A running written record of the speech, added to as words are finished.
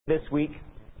This week,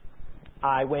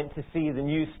 I went to see the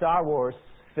new Star Wars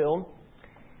film,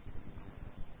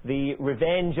 The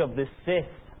Revenge of the Sith.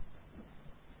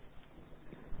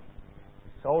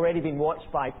 It's already been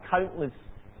watched by countless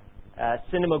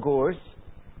cinema goers,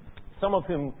 some of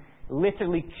whom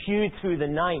literally queued through the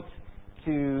night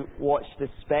to watch this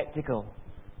spectacle.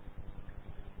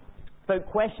 Without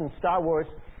question, Star Wars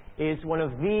is one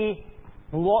of the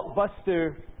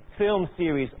blockbuster film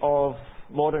series of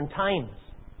modern times.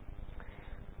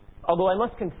 Although I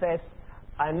must confess,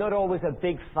 I'm not always a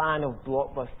big fan of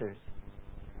blockbusters.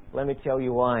 Let me tell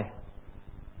you why.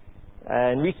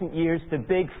 In recent years, the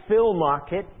big film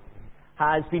market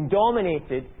has been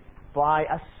dominated by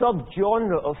a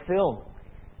subgenre of film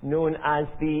known as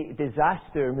the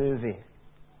disaster movie.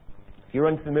 If you're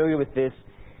unfamiliar with this,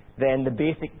 then the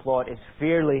basic plot is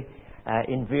fairly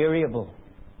invariable.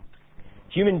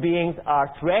 Human beings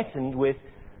are threatened with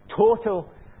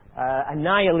total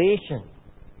annihilation.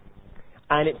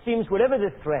 And it seems whatever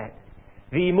the threat,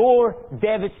 the more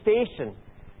devastation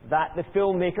that the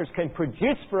filmmakers can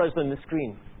produce for us on the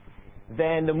screen,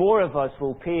 then the more of us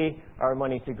will pay our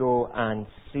money to go and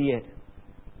see it.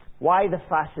 Why the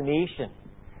fascination,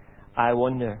 I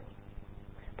wonder?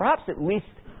 Perhaps at least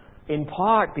in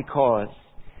part because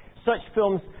such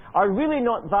films are really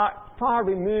not that far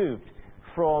removed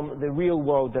from the real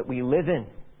world that we live in.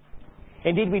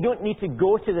 Indeed, we don't need to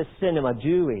go to the cinema,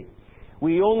 do we?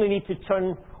 We only need to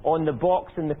turn on the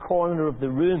box in the corner of the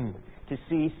room to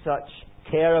see such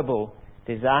terrible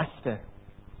disaster.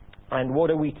 And what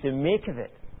are we to make of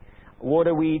it? What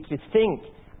are we to think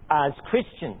as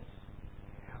Christians?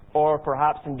 Or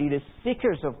perhaps indeed as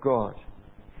seekers of God?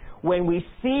 When we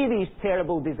see these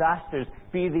terrible disasters,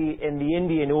 be they in the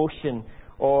Indian Ocean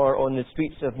or on the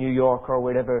streets of New York or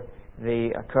wherever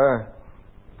they occur.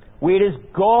 Where is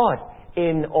God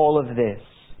in all of this?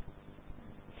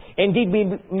 Indeed, we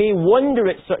may wonder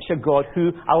at such a God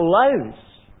who allows,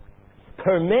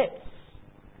 permits,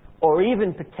 or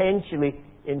even potentially,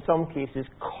 in some cases,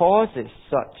 causes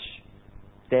such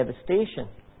devastation.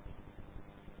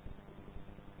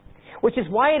 Which is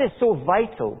why it is so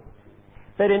vital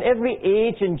that in every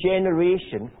age and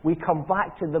generation we come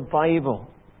back to the Bible.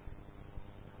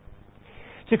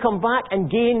 To come back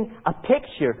and gain a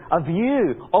picture, a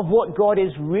view of what God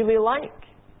is really like.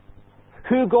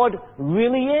 Who God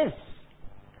really is.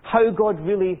 How God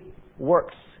really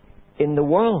works in the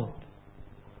world.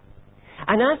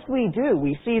 And as we do,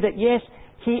 we see that yes,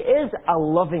 He is a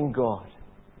loving God.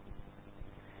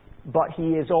 But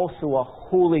He is also a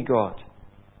holy God.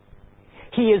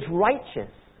 He is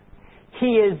righteous. He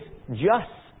is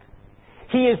just.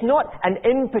 He is not an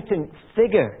impotent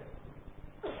figure.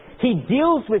 He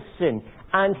deals with sin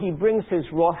and He brings His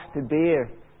wrath to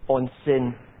bear on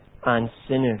sin and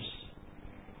sinners.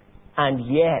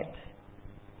 And yet,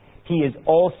 He is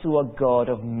also a God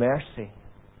of mercy,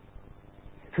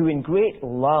 who in great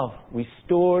love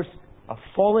restores a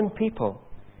fallen people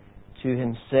to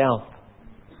Himself.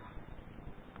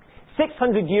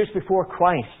 600 years before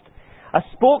Christ, a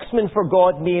spokesman for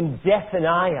God named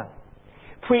Zephaniah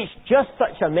preached just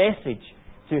such a message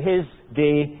to his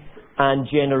day and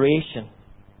generation.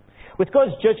 With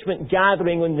God's judgment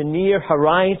gathering on the near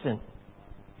horizon,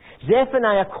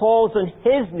 Zephaniah calls on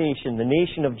his nation, the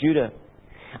nation of Judah,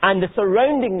 and the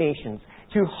surrounding nations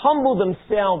to humble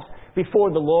themselves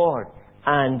before the Lord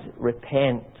and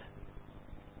repent.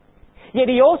 Yet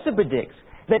he also predicts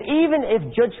that even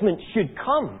if judgment should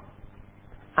come,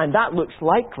 and that looks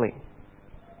likely,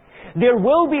 there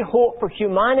will be hope for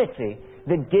humanity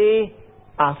the day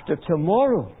after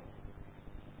tomorrow.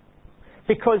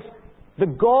 Because the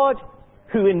God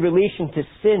who in relation to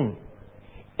sin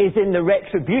is in the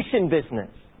retribution business,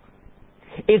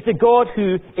 is the God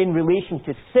who, in relation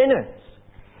to sinners,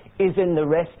 is in the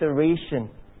restoration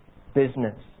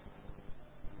business.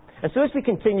 And so as we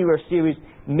continue our series,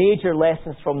 Major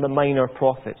Lessons from the Minor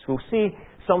Prophets, we'll see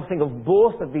something of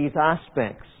both of these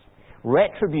aspects,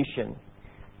 retribution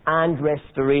and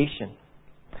restoration.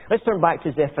 Let's turn back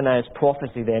to Zephaniah's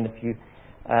prophecy then. If you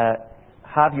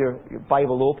have your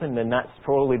Bible open, then that's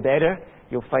probably better.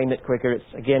 You'll find it quicker. It's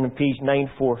again on page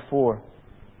 944.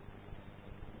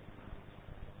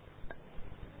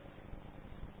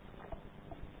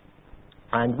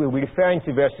 And we'll be referring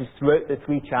to verses throughout the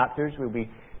 3 chapters. We'll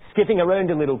be skipping around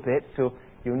a little bit, so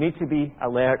you'll need to be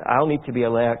alert. I'll need to be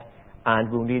alert, and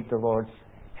we'll need the Lord's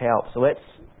help. So let's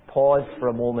pause for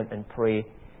a moment and pray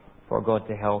for God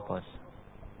to help us.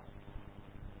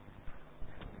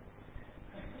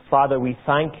 Father, we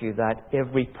thank You that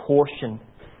every portion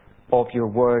of Your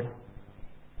Word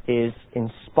is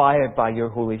inspired by Your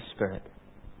Holy Spirit.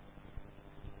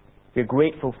 We're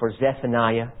grateful for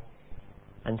Zephaniah,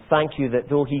 and thank you that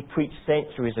though he preached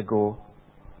centuries ago,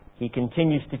 he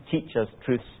continues to teach us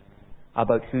truths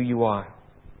about who you are.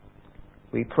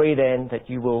 We pray then that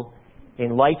you will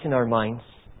enlighten our minds,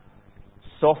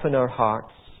 soften our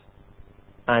hearts,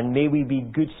 and may we be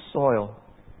good soil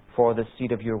for the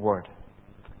seed of your word.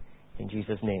 In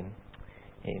Jesus' name,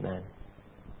 amen.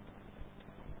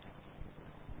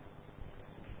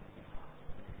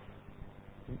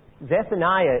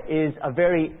 Zephaniah is a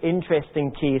very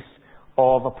interesting case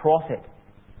of a prophet.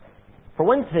 For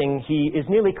one thing, he is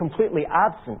nearly completely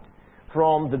absent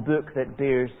from the book that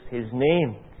bears his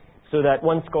name, so that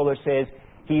one scholar says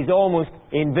he's almost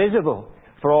invisible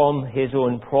from his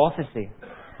own prophecy.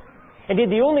 Indeed,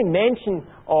 the only mention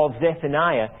of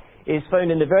Zephaniah is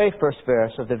found in the very first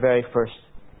verse of the very first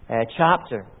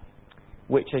chapter,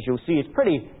 which, as you'll see, is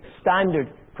pretty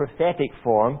standard prophetic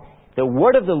form, the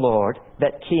word of the Lord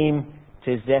that came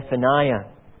to Zephaniah.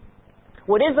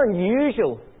 What is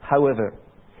unusual, however,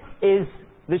 is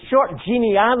the short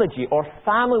genealogy or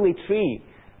family tree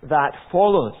that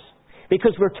follows.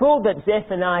 Because we're told that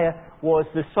Zephaniah was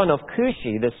the son of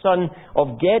Cushi, the son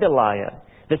of Gedaliah,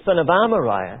 the son of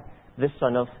Amariah, the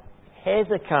son of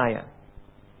Hezekiah.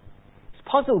 It's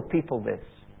puzzled people, this.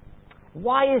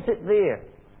 Why is it there?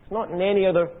 It's not in any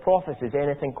other prophecies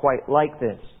anything quite like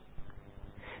this.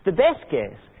 The best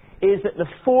guess is that the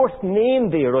fourth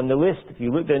name there on the list, if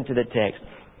you look down to the text,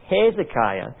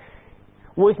 Hezekiah,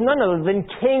 was none other than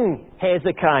King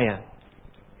Hezekiah.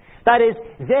 That is,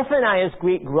 Zephaniah's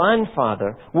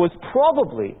great-grandfather was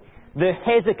probably the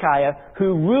Hezekiah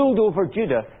who ruled over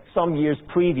Judah some years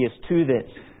previous to this.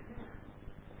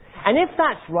 And if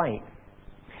that's right,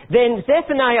 then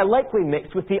Zephaniah likely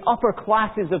mixed with the upper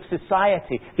classes of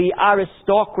society, the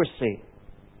aristocracy.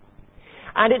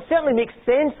 And it certainly makes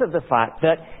sense of the fact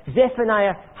that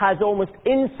Zephaniah has almost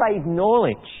inside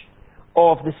knowledge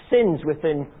of the sins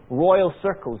within royal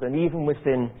circles and even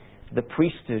within the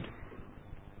priesthood.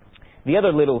 The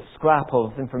other little scrap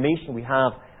of information we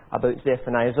have about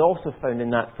Zephaniah is also found in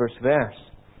that first verse.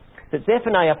 That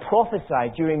Zephaniah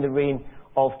prophesied during the reign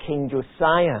of King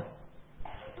Josiah.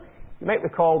 You might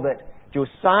recall that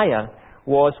Josiah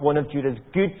was one of Judah's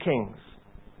good kings.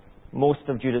 Most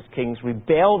of Judah's kings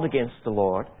rebelled against the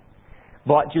Lord,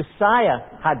 but Josiah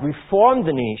had reformed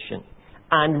the nation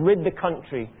and rid the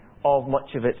country of much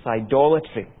of its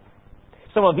idolatry.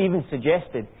 Some have even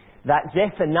suggested that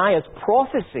Zephaniah's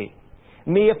prophecy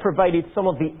may have provided some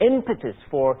of the impetus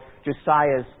for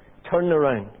Josiah's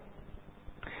turnaround.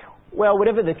 Well,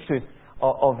 whatever the truth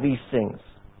of these things,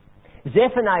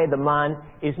 Zephaniah the man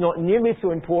is not nearly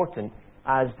so important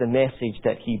as the message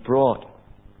that he brought.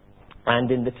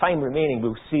 And in the time remaining,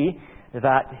 we'll see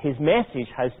that his message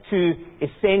has two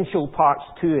essential parts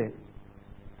to it.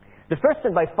 The first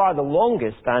and by far the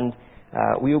longest, and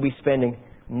we'll be spending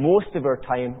most of our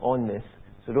time on this,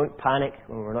 so don't panic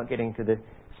when we're not getting to the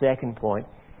second point.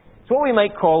 It's what we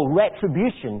might call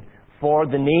retribution for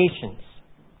the nations.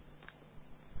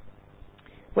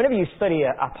 Whenever you study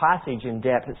a passage in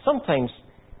depth, it's sometimes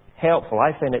helpful,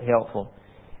 I find it helpful,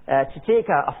 to take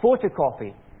a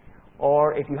photocopy,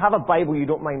 or if you have a Bible you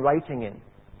don't mind writing in,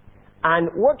 and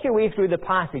work your way through the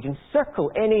passage and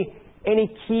circle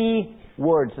any key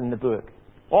words in the book.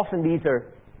 Often these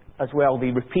are, as well,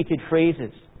 the repeated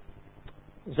phrases.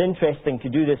 It's interesting to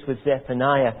do this with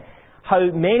Zephaniah, how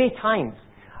many times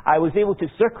I was able to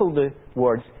circle the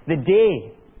words, the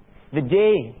day, the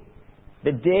day,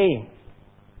 the day.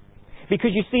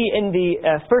 Because you see, in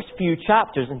the first few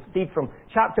chapters, indeed from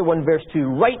chapter 1 verse 2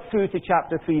 right through to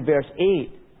chapter 3 verse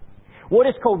 8, what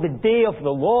is called the day of the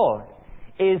Lord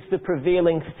is the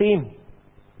prevailing theme.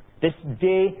 This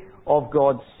day of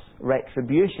God's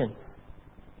retribution.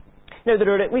 Now,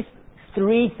 there are at least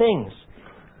three things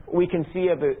we can say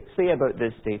about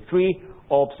this day. Three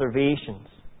observations.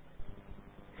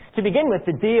 To begin with,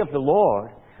 the day of the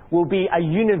Lord will be a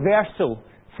universal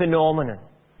phenomenon.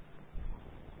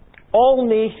 All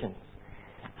nations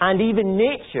and even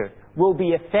nature will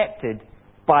be affected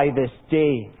by this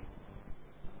day.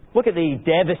 Look at the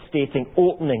devastating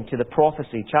opening to the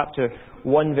prophecy, chapter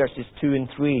 1, verses 2 and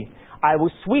 3. I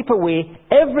will sweep away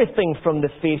everything from the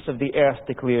face of the earth,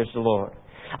 declares the Lord.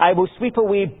 I will sweep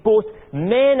away both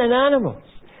men and animals.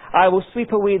 I will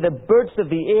sweep away the birds of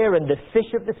the air and the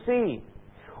fish of the sea.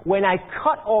 When I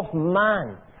cut off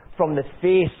man from the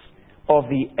face of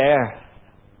the earth.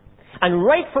 And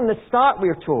right from the start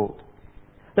we're told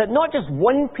that not just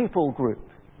one people group,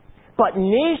 but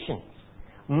nations,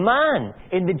 man,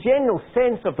 in the general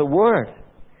sense of the word,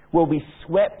 will be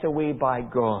swept away by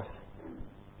God.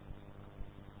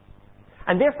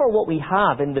 And therefore what we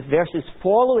have in the verses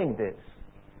following this,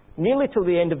 nearly till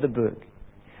the end of the book,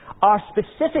 are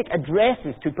specific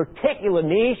addresses to particular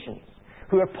nations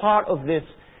who are part of this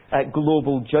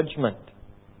global judgment.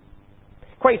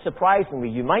 Quite surprisingly,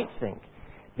 you might think,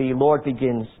 the Lord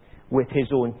begins with His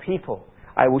own people.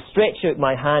 I will stretch out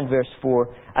my hand, verse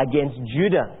 4, against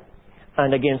Judah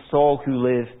and against all who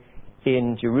live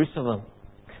in Jerusalem.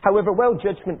 However, while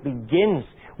judgment begins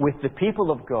with the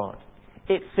people of God,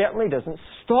 it certainly doesn't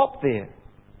stop there.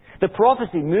 The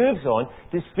prophecy moves on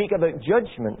to speak about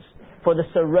judgments for the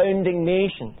surrounding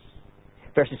nations.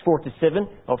 Verses 4 to 7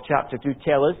 of chapter 2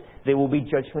 tell us there will be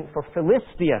judgment for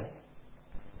Philistia,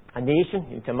 a nation,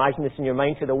 you can imagine this in your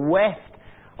mind, to the west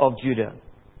of Judah.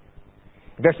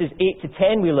 Verses 8 to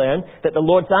 10 we learn that the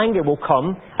Lord's anger will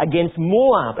come against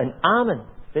Moab and Ammon,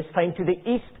 this time to the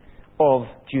east of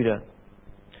Judah.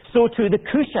 So to the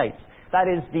Cushites, that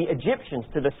is the Egyptians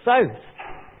to the south,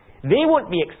 they won't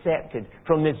be accepted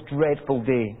from this dreadful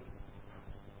day.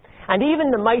 And even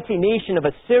the mighty nation of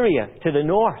Assyria to the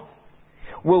north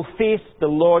will face the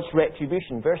Lord's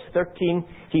retribution. Verse 13,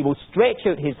 He will stretch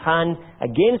out His hand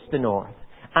against the north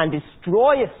and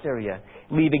destroy Assyria,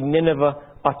 leaving Nineveh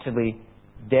utterly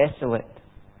desolate.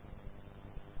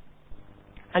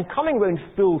 And coming round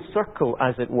full circle,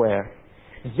 as it were,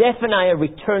 Zephaniah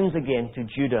returns again to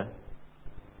Judah.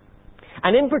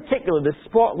 And in particular, the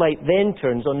spotlight then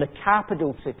turns on the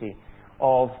capital city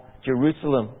of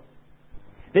Jerusalem.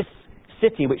 This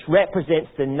city, which represents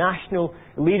the national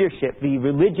leadership, the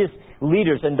religious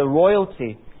leaders and the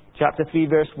royalty. Chapter 3,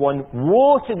 verse 1,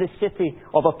 woe to the city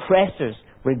of oppressors,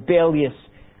 rebellious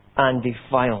and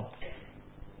defiled.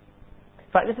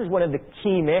 In fact, this is one of the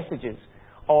key messages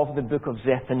of the book of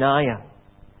Zephaniah.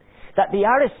 That the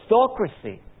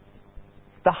aristocracy,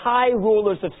 the high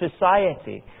rollers of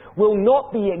society, will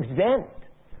not be exempt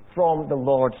from the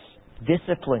Lord's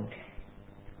discipline.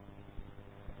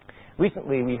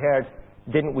 Recently we heard,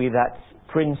 didn't we, that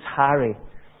Prince Harry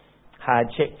had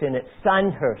checked in at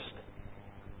Sandhurst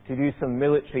to do some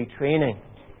military training.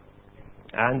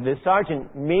 And the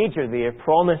Sergeant Major there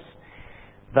promised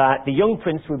that the young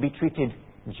prince would be treated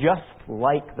just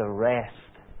like the rest.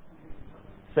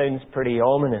 Sounds pretty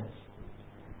ominous.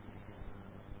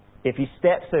 If he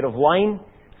steps out of line,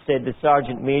 said the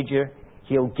Sergeant Major,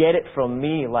 he'll get it from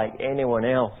me like anyone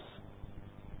else.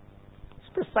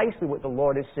 It's precisely what the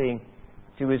Lord is saying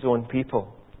to His own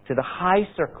people, to the high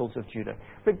circles of Judah,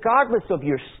 regardless of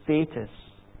your status,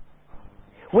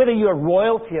 whether you are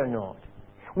royalty or not,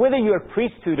 whether you are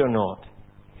priesthood or not,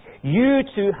 you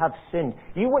too have sinned.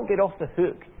 You won't get off the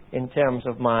hook in terms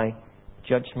of my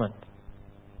judgment.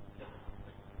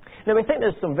 Now, I think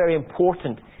there's some very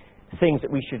important things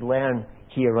that we should learn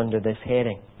here under this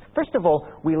heading. First of all,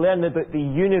 we learn about the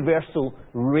universal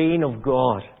reign of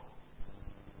God.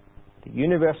 The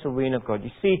universal reign of God. You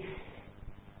see,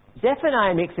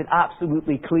 Zephaniah makes it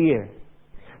absolutely clear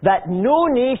that no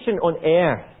nation on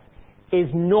earth is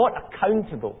not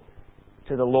accountable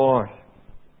to the Lord.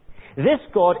 This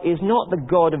God is not the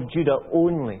God of Judah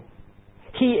only.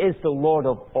 He is the Lord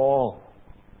of all.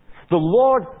 The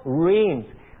Lord reigns.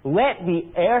 Let the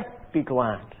earth be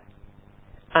glad,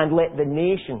 and let the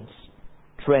nations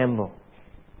tremble.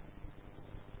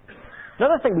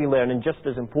 Another thing we learn, and just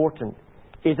as important,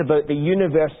 is about the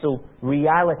universal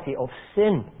reality of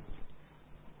sin.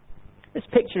 This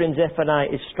picture in Zephaniah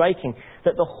is striking,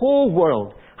 that the whole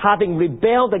world, having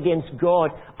rebelled against God,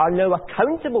 are now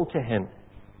accountable to Him.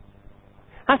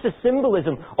 That's the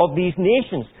symbolism of these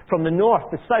nations from the north,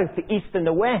 the south, the east and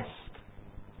the west.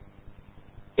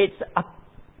 It's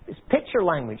picture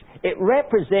language. It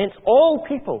represents all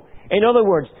people. In other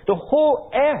words, the whole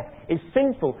earth is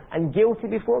sinful and guilty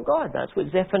before God. That's what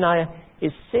Zephaniah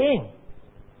is saying.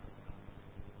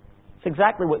 It's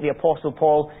exactly what the Apostle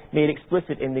Paul made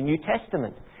explicit in the New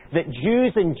Testament. That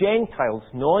Jews and Gentiles,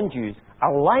 non-Jews,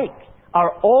 alike,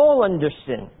 are all under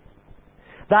sin.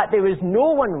 That there is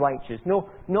no one righteous, no,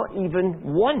 not even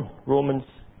one. Romans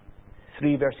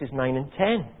 3 verses 9 and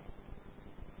 10.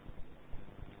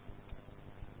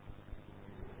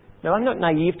 Now, I'm not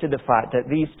naive to the fact that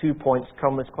these 2 points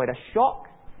come as quite a shock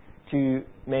to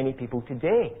many people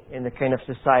today in the kind of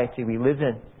society we live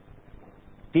in.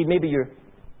 Indeed, maybe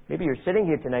you're sitting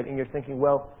here tonight and you're thinking,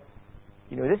 well,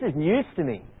 this is news to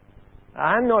me.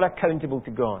 I'm not accountable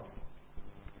to God.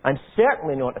 I'm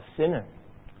certainly not a sinner.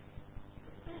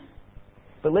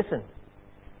 But listen,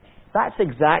 that's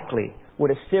exactly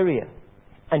what Assyria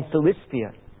and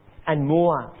Philistia and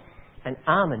Moab and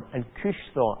Ammon and Cush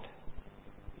thought.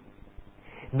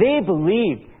 They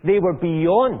believed they were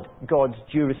beyond God's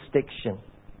jurisdiction.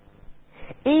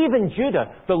 Even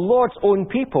Judah, the Lord's own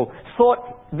people,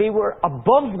 thought they were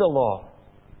above the law.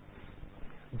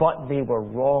 But they were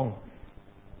wrong.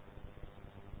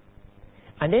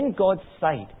 And in God's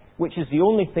sight, which is the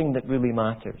only thing that really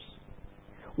matters,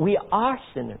 we are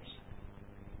sinners.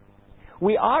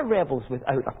 We are rebels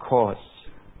without a cause.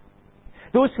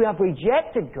 Those who have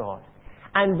rejected God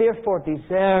and therefore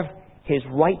deserve His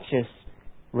righteous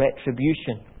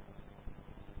retribution.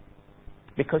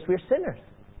 Because we're sinners.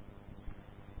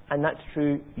 And that's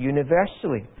true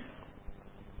universally.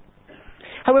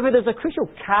 However, there's a crucial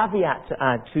caveat to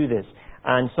add to this,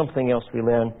 and something else we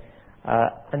learn,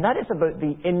 and that is about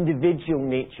the individual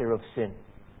nature of sin.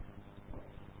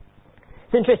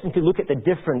 It's interesting to look at the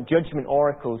different judgment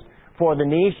oracles for the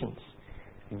nations,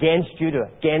 against Judah,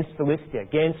 against Philistia,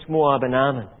 against Moab and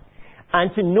Ammon,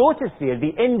 and to notice there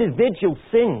the individual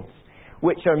sins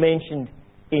which are mentioned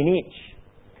in each.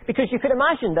 Because you could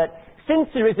imagine that since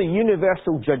there is a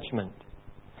universal judgment,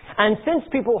 and since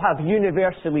people have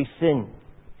universally sinned,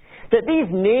 that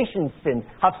these nations' sins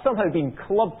have somehow been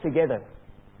clubbed together,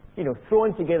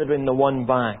 thrown together in the one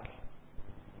bag.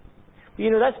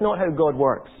 But that's not how God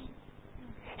works.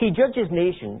 He judges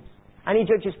nations and He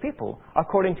judges people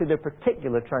according to their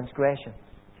particular transgressions.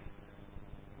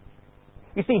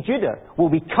 You see, Judah will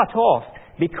be cut off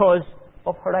because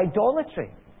of her idolatry.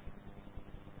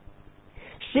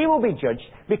 She will be judged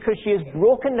because she has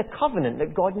broken the covenant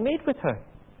that God made with her.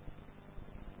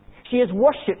 She has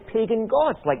worshipped pagan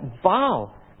gods like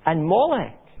Baal and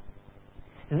Molech.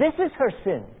 This is her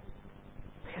sin.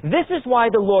 This is why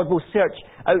the Lord will search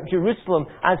out Jerusalem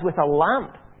as with a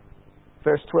lamp,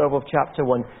 verse 12 of chapter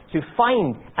 1, to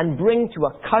find and bring to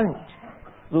account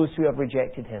those who have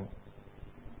rejected Him.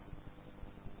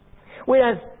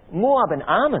 Whereas Moab and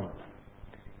Ammon,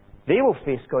 they will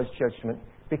face God's judgment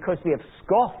because they have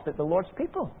scoffed at the Lord's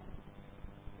people.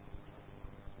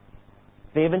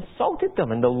 They have insulted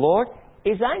them, and the Lord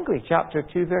is angry. Chapter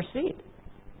 2, verse 8.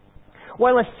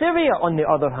 While Assyria, on the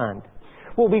other hand,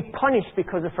 will be punished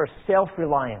because of her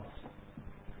self-reliance.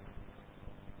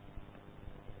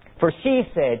 For she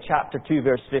said, chapter 2,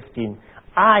 verse 15,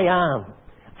 I am,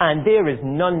 and there is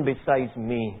none besides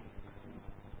me.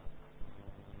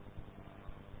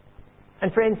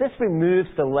 And friends, this removes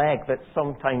the leg that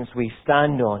sometimes we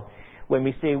stand on when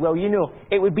we say, well,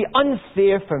 it would be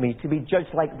unfair for me to be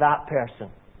judged like that person.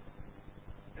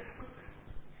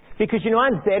 Because,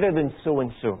 I'm better than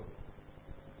so-and-so.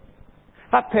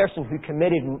 That person who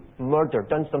committed murder,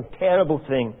 done some terrible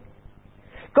thing.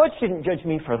 God shouldn't judge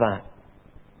me for that.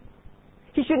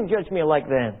 He shouldn't judge me like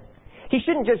them. He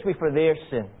shouldn't judge me for their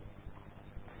sin.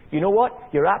 You know what?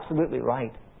 You're absolutely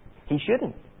right. He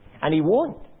shouldn't. And He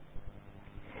won't.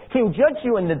 He'll judge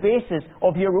you on the basis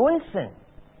of your own sin.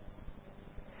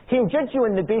 He'll judge you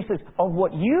on the basis of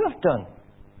what you have done.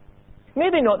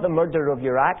 Maybe not the murder of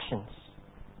your actions,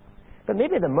 but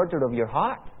maybe the murder of your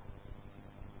heart.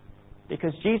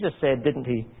 Because Jesus said, didn't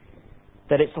He,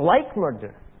 that it's like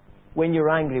murder when you're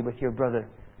angry with your brother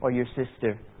or your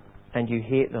sister and you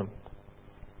hate them.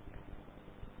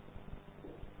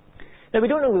 Now, we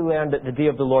don't only learn that the day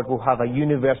of the Lord will have a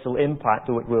universal impact,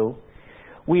 though it will.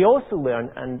 We also learn,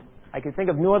 and I can think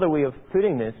of no other way of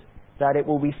putting this, that it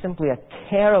will be simply a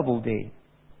terrible day.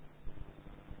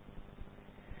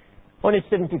 On his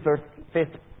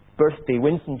 75th birthday,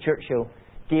 Winston Churchill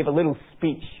gave a little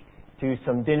speech to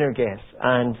some dinner guests,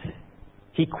 and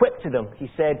he quipped to them. He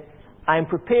said, I am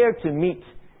prepared to meet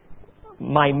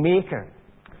my Maker,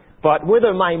 but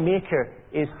whether my Maker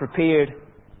is prepared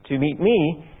to meet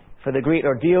me for the great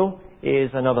ordeal is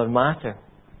another matter.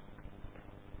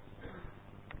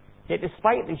 Yet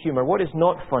despite the humour, what is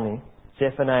not funny,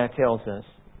 Zephaniah tells us,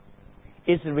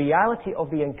 is the reality of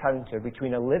the encounter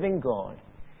between a living God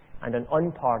and an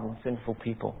unpardoned sinful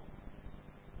people.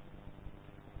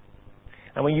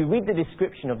 And when you read the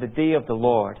description of the day of the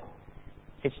Lord,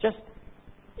 it's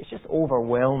just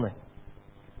overwhelming.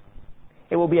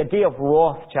 It will be a day of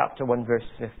wrath, chapter 1, verse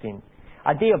 15.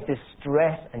 A day of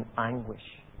distress and anguish.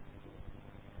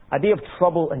 A day of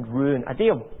trouble and ruin. A day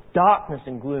of darkness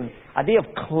and gloom. A day of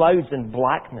clouds and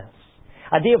blackness.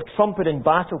 A day of trumpet and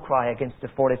battle cry against the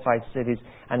fortified cities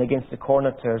and against the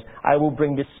corner towers. I will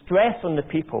bring distress on the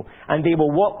people, and they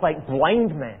will walk like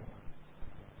blind men,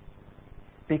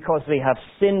 because they have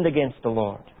sinned against the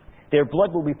Lord. Their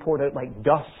blood will be poured out like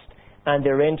dust, and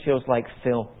their entrails like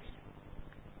filth.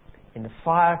 In the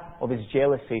fire of His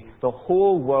jealousy, the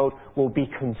whole world will be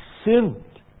consumed,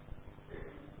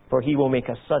 for He will make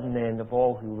a sudden end of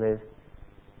all who live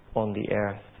on the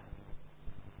earth.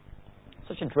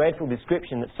 Such a dreadful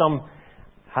description that some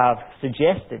have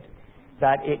suggested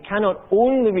that it cannot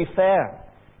only refer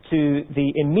to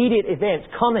the immediate events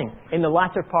coming in the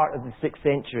latter part of the 6th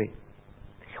century,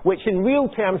 which in real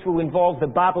terms will involve the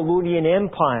Babylonian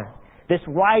Empire, this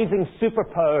rising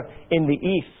superpower in the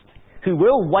East, who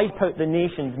will wipe out the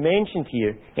nations mentioned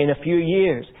here in a few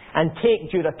years and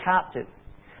take Judah captive.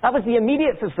 That was the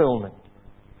immediate fulfillment.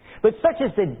 But such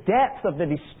is the depth of the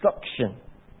destruction,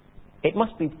 it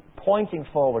must be pointing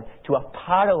forward to a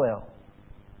parallel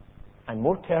and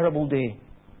more terrible day.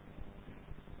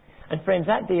 And friends,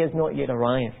 that day has not yet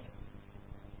arrived.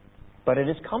 But it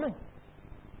is coming.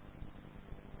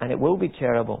 And it will be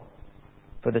terrible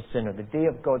for the sinner. The day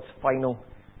of God's final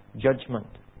judgment.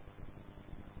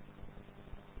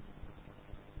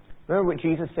 Remember what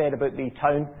Jesus said about the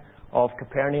town of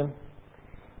Capernaum?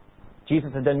 Jesus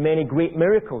had done many great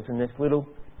miracles in this little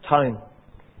town.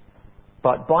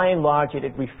 But by and large it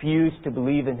had refused to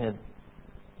believe in Him.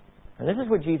 And this is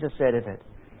what Jesus said of it.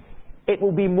 It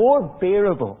will be more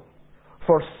bearable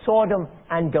for Sodom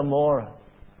and Gomorrah.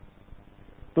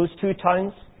 Those two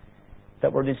towns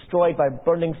that were destroyed by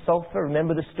burning sulfur.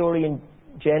 Remember the story in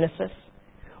Genesis?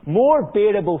 More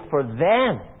bearable for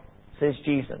them, says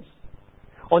Jesus,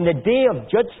 on the day of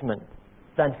judgment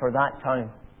than for that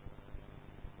town.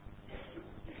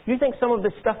 You think some of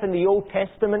the stuff in the Old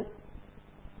Testament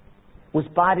was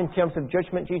bad in terms of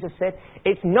judgment, Jesus said?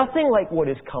 It's nothing like what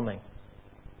is coming.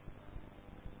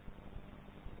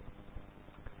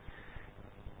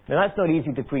 Now that's not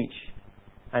easy to preach,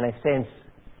 and I sense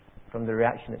from the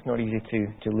reaction it's not easy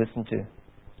to listen to.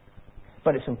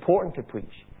 But it's important to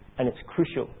preach, and it's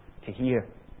crucial to hear.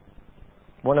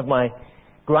 One of my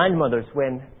grandmothers,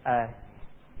 when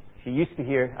she used to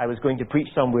hear I was going to preach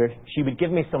somewhere, she would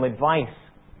give me some advice.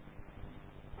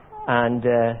 And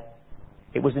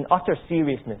it was in utter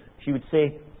seriousness. She would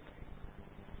say,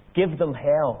 "Give them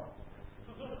hell."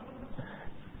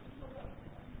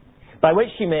 By which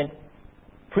she meant,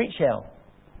 preach hell.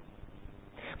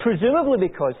 Presumably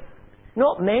because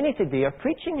not many today are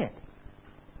preaching it.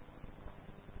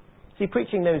 See,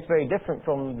 preaching now is very different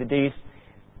from the days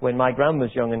when my grandma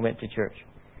was young and went to church.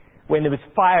 When there was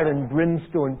fire and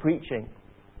brimstone preaching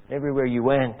everywhere you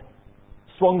went.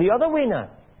 Swung the other way now.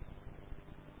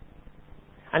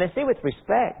 And I say with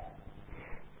respect,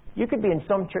 you could be in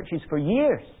some churches for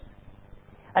years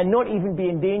and not even be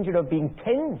in danger of being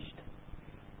tinged.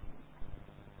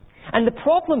 And the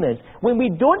problem is, when we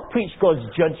don't preach God's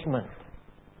judgment,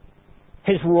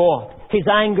 His wrath, His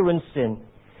anger and sin,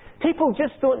 people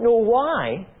just don't know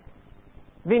why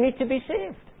they need to be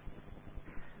saved.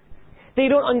 They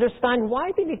don't understand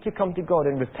why they need to come to God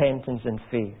in repentance and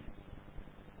faith.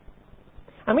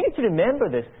 And we need to remember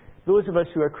this, those of us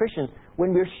who are Christians,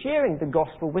 when we're sharing the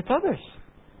gospel with others.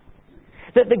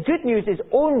 That the good news is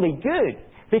only good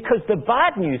because the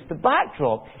bad news, the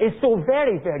backdrop, is so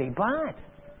very, very bad.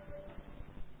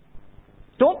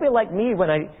 Don't be like me when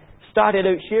I started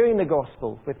out sharing the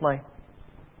gospel with my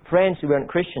friends who weren't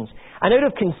Christians. And out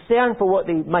of concern for what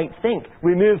they might think,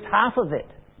 removed half of it.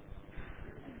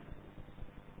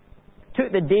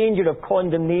 Took the danger of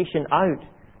condemnation out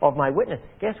of my witness.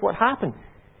 Guess what happened?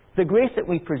 The grace that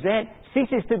we present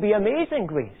ceases to be amazing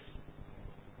grace.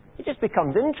 It just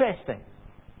becomes interesting.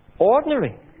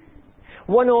 Ordinary.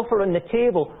 One offer on the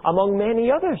table among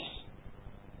many others.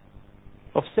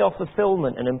 Of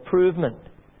self-fulfillment and improvement.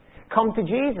 Come to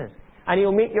Jesus and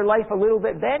He'll make your life a little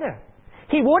bit better.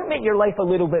 He won't make your life a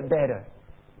little bit better.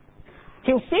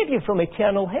 He'll save you from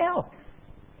eternal hell.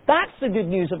 That's the good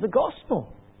news of the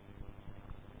gospel.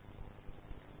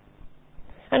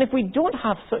 And if we don't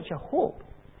have such a hope,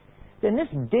 then this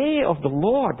day of the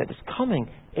Lord that is coming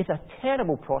is a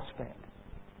terrible prospect,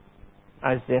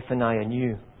 as Zephaniah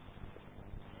knew.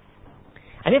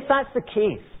 And if that's the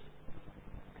case,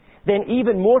 then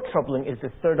even more troubling is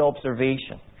the third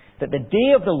observation, that the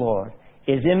day of the Lord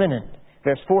is imminent.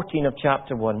 Verse 14 of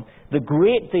chapter 1, the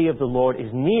great day of the Lord is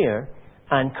near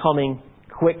and coming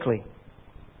quickly.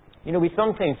 You know, we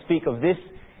sometimes speak of this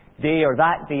day or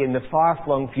that day in the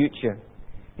far-flung future.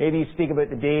 Maybe you speak about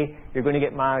the day you're going to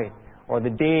get married, or the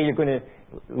day you're going to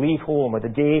leave home, or the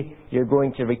day you're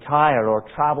going to retire or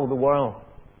travel the world.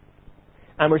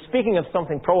 And we're speaking of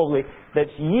something probably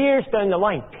that's years down the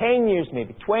line, 10 years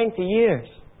maybe, 20 years.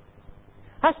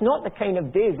 That's not the kind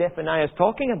of day Zephaniah is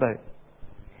talking about.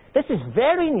 This is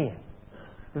very near,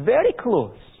 very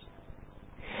close.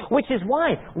 Which is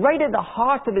why, right at the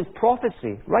heart of his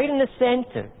prophecy, right in the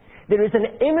center, there is an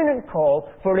imminent call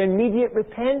for immediate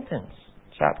repentance.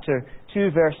 Chapter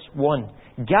 2, verse 1.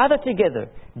 Gather together,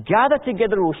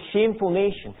 O shameful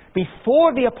nation,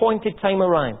 before the appointed time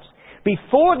arrives,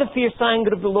 before the fierce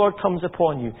anger of the Lord comes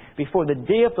upon you, before the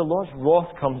day of the Lord's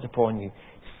wrath comes upon you.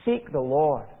 Seek the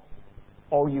Lord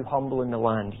all you humble in the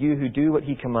land, you who do what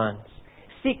He commands.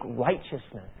 Seek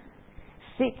righteousness.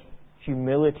 Seek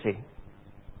humility.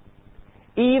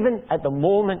 Even at the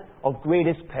moment of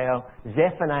greatest peril,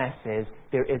 Zephaniah says,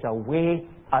 there is a way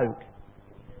out.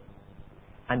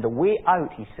 And the way out,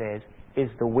 he says, is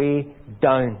the way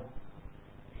down.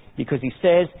 Because he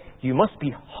says, you must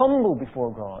be humble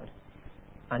before God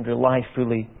and rely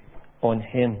fully on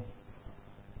Him.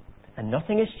 And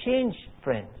nothing has changed,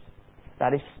 friends.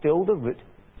 That is still the route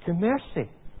to mercy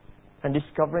and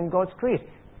discovering God's grace.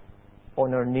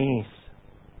 On our knees.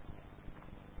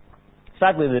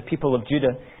 Sadly, the people of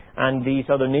Judah and these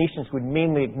other nations would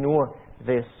mainly ignore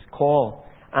this call,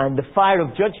 and the fire of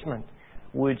judgment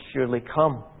would surely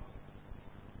come.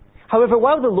 However,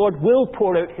 while the Lord will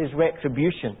pour out His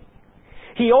retribution,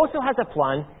 He also has a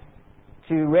plan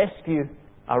to rescue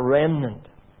a remnant.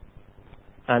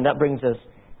 And that brings us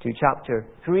to chapter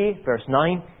 3, verse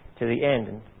 9, to the end.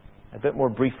 And a bit more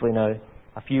briefly now,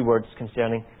 a few words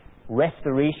concerning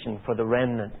restoration for the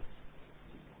remnant.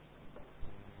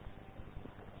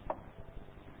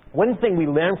 One thing we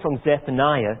learn from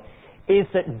Zephaniah is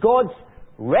that God's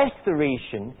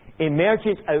restoration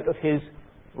emerges out of His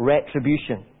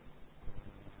retribution.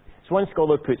 As one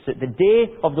scholar puts it, the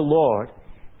day of the Lord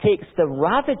takes the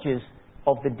ravages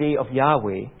of the day of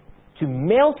Yahweh to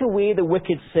melt away the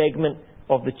wicked segment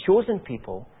of the chosen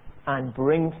people and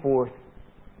bring forth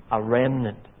a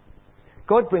remnant.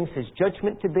 God brings His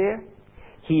judgment to bear.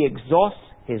 He exhausts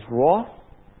His wrath.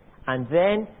 And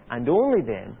then, and only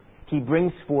then, He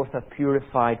brings forth a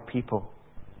purified people.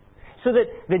 So that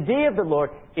the day of the Lord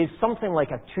is something like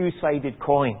a two-sided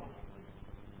coin.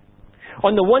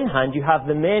 On the one hand, you have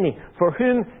the many, for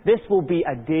whom this will be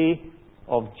a day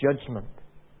of judgment,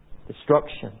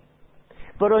 destruction.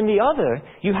 But on the other,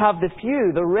 you have the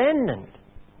few, the remnant,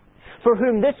 for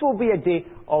whom this will be a day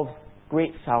of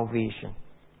great salvation.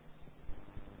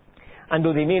 And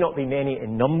though they may not be many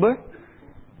in number,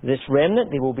 this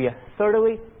remnant, they will be a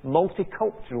thoroughly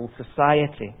multicultural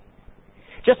society.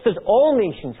 Just as all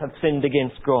nations have sinned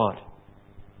against God,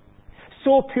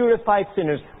 so purified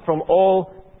sinners from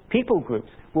all people groups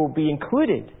will be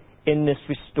included in this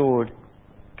restored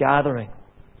gathering.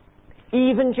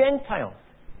 Even Gentiles.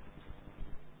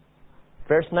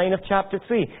 Verse 9 of chapter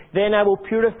 3. Then I will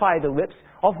purify the lips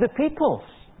of the peoples,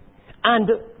 and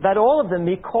that all of them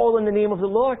may call on the name of the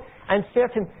Lord and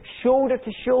serve Him shoulder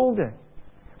to shoulder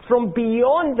from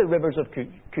beyond the rivers of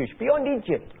Cush, beyond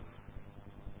Egypt.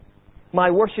 My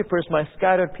worshippers, my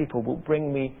scattered people, will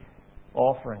bring me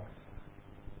offerings.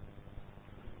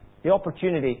 The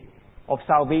opportunity of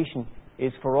salvation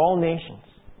is for all nations,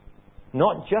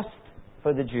 not just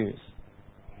for the Jews.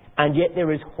 And yet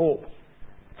there is hope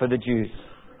for the Jews.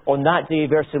 On that day,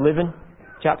 verse 11,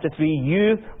 chapter 3,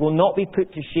 you will not be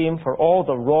put to shame for all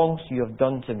the wrongs you have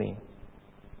done to me.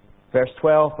 Verse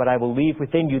 12, but I will leave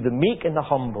within you the meek and the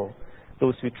humble,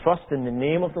 those who trust in the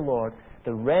name of the Lord,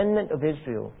 the remnant of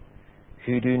Israel,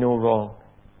 who do no wrong.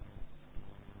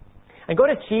 And God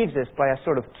achieves this by a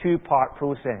sort of two-part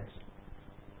process.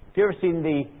 Have you ever seen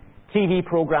the TV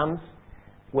programs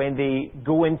when they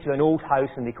go into an old house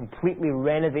and they completely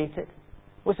renovate it?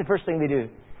 What's the first thing they do?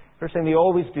 First thing they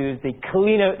always do is they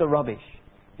clean out the rubbish.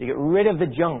 They get rid of the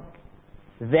junk.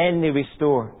 Then they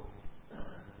restore.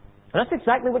 And that's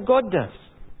exactly what God does.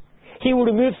 He will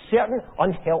remove certain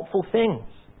unhelpful things.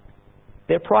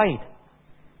 Their pride,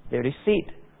 their deceit,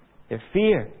 their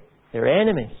fear, their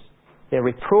enemies, their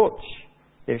reproach,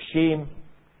 their shame,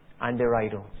 and their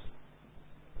idols.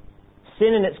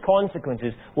 Sin and its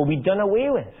consequences will be done away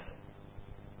with.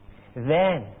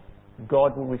 Then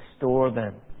God will restore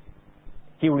them.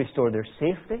 He will restore their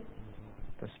safety,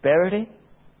 prosperity,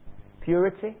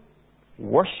 purity,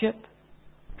 worship,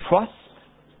 trust,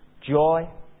 joy,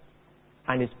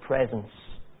 and His presence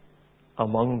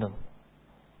among them.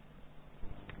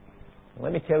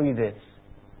 Let me tell you this.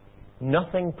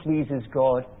 Nothing pleases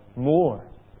God more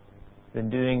than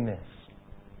doing this.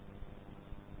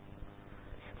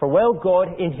 For while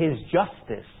God in His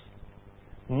justice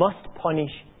must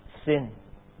punish sin,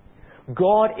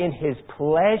 God in His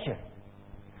pleasure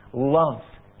loves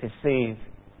to save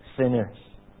sinners.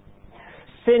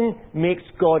 Sin makes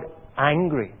God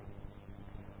angry,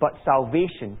 but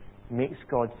salvation makes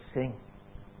God sing.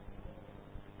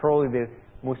 Probably the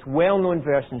most well-known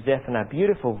verse in Zephaniah,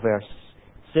 beautiful verse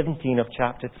 17 of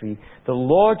chapter 3. The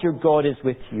Lord your God is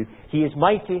with you. He is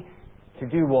mighty to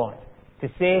do what? To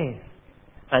save.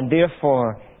 And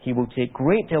therefore, He will take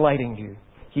great delight in you.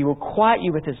 He will quiet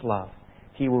you with His love.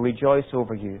 He will rejoice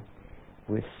over you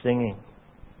with singing.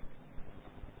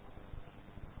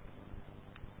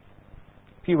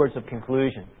 A few words of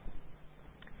conclusion.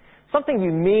 Something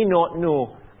you may not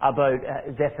know about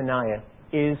Zephaniah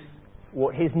is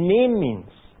what his name means.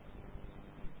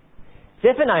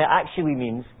 Zephaniah actually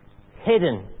means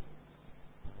hidden.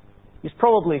 He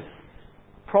was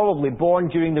probably born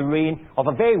during the reign of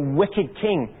a very wicked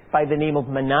king by the name of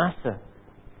Manasseh.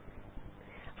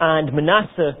 And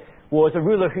Manasseh was a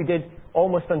ruler who did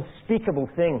almost unspeakable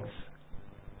things,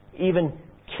 even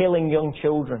killing young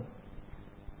children.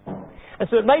 And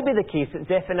so it might be the case that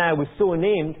Zephaniah was so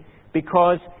named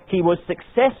because he was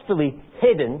successfully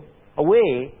hidden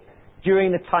away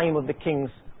during the time of the king's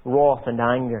wrath and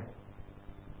anger.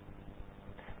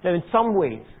 Now, in some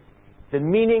ways, the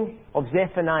meaning of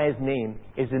Zephaniah's name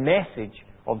is the message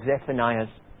of Zephaniah's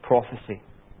prophecy.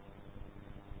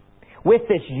 With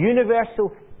this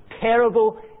universal,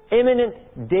 terrible,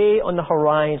 imminent day on the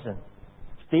horizon,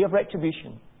 day of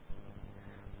retribution,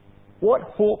 what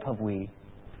hope have we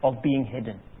of being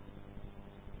hidden?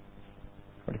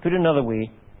 Or to put it another way,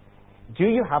 do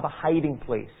you have a hiding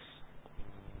place?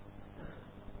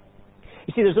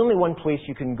 You see, there's only one place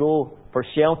you can go for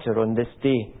shelter on this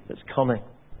day that's coming.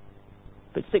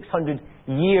 But 600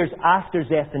 years after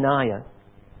Zephaniah,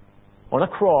 on a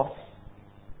cross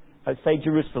outside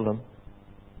Jerusalem,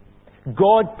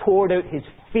 God poured out His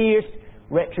fierce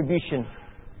retribution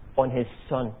on His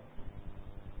Son.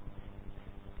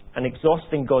 And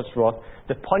exhausting God's wrath,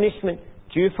 the punishment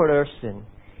due for our sin,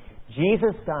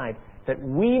 Jesus died that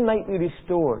we might be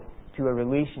restored to a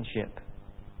relationship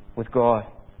with God.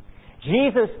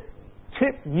 Jesus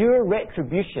took your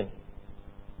retribution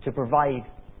to provide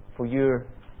for your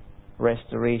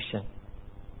restoration.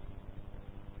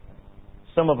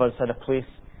 Some of us had a place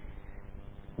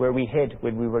where we hid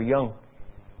when we were young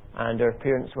and our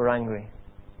parents were angry.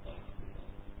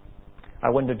 I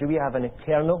wonder, do we have an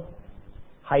eternal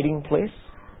hiding place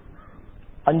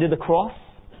under the cross?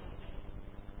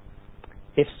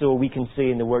 If so, we can say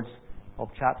in the words of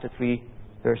chapter 3,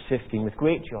 verse 15, with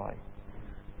great joy,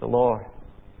 the Lord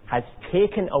has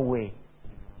taken away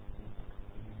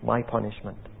my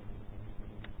punishment.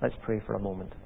 Let's pray for a moment.